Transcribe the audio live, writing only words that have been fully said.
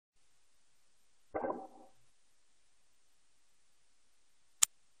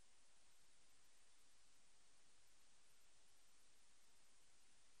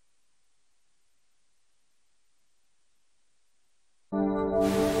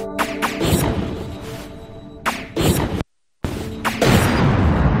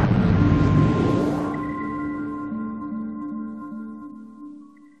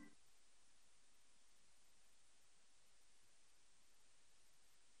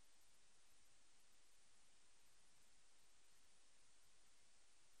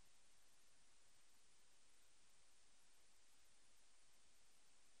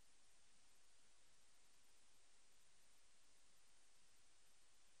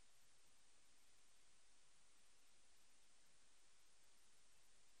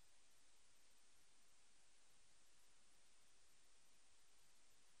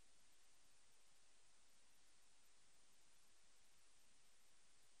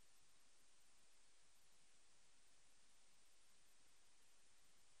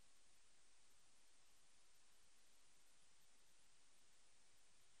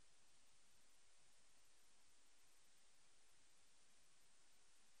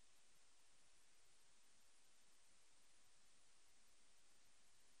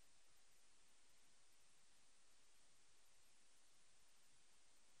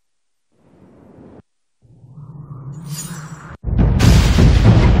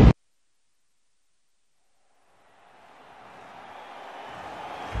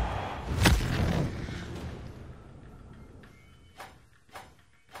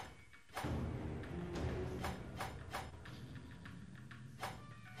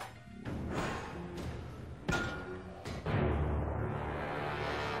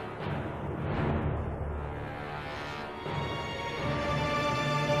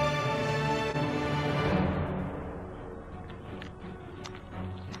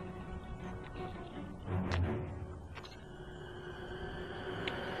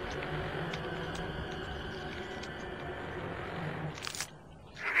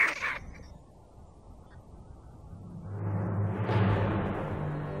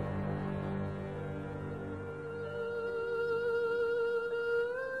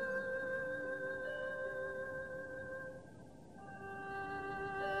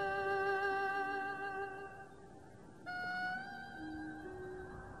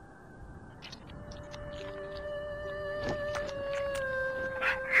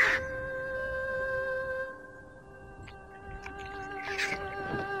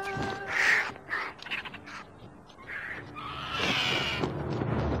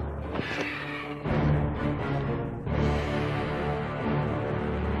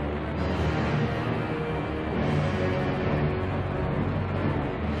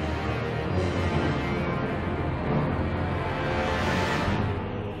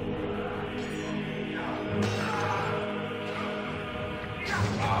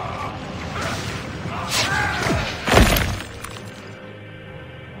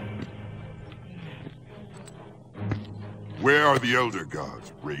are the Elder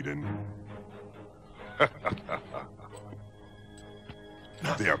Gods, Raiden.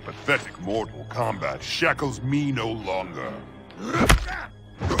 Their pathetic mortal combat shackles me no longer.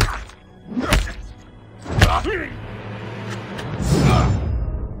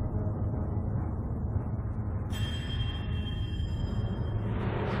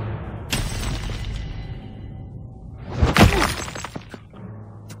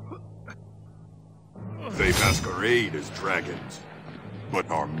 They masquerade as dragons, but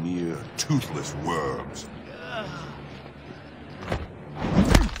are mere toothless worms.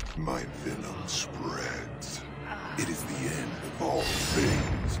 My venom spreads. It is the end of all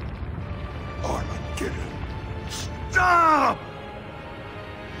things. Armageddon. Stop!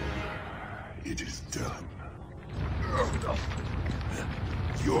 It is done.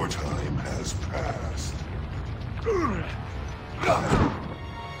 Your time has passed.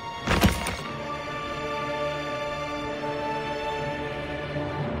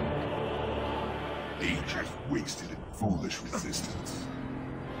 Ages wasted in foolish resistance.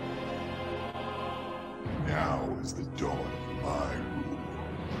 Now is the dawn of my rule.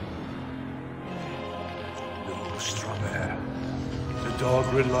 No, Strawberry. The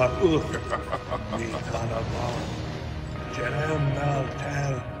dog will not me Kanabal. Jerem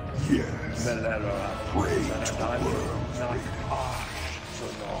Maltel. Yes. Melera. Pray to worms. Not harsh. So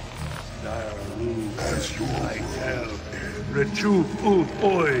no. Naru. As your I tell. Rechup ut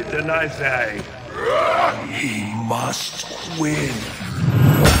oi, then I say. He must win.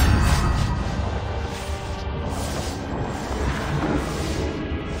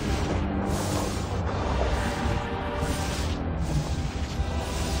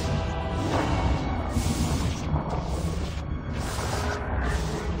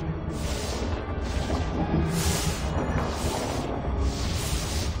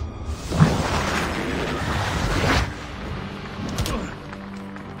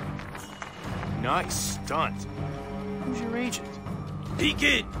 Nice stunt. Who's your agent? Peek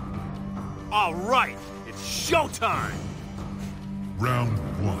it! All right, it's showtime! Round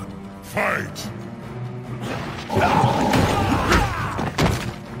 1. Fight!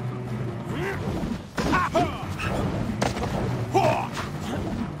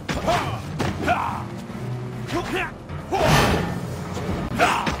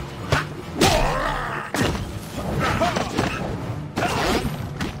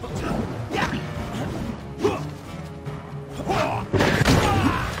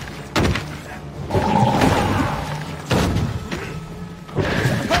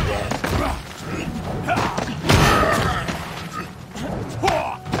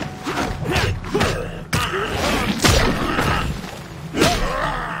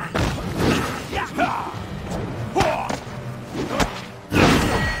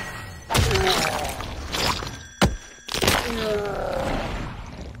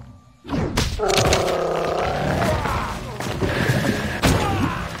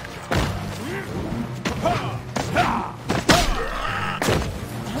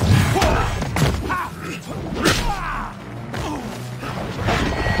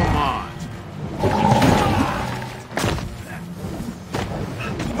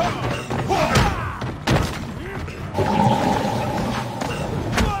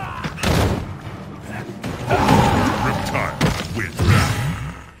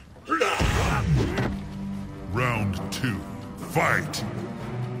 Round 2. Fight!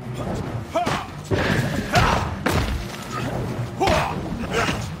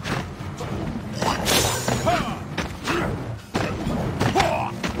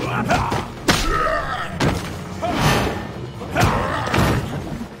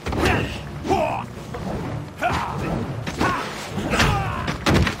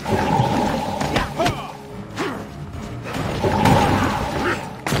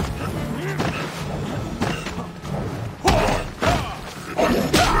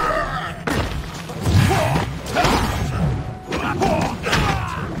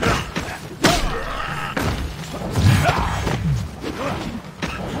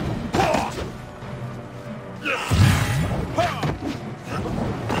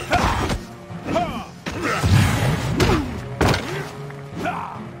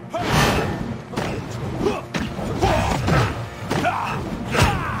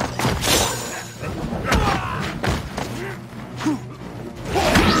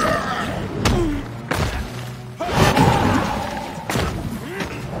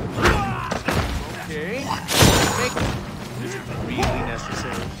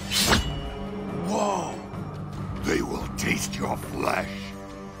 They will taste your flesh.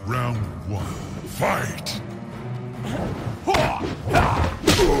 Round 1. Fight!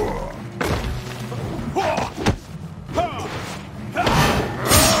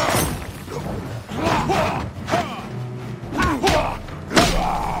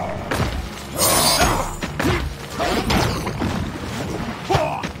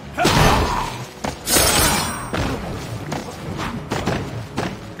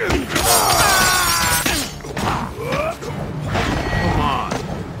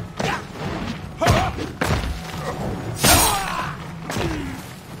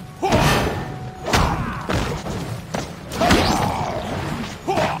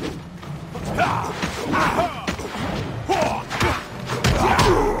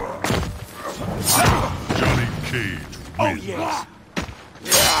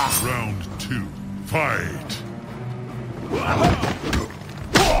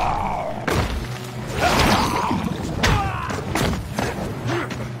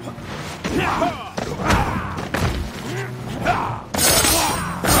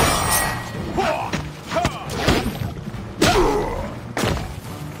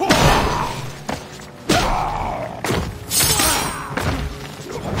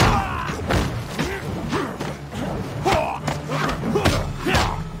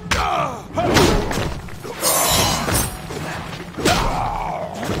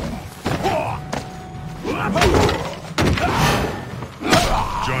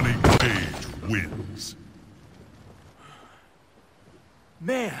 Johnny Cage wins.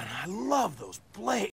 Man, I love those blades.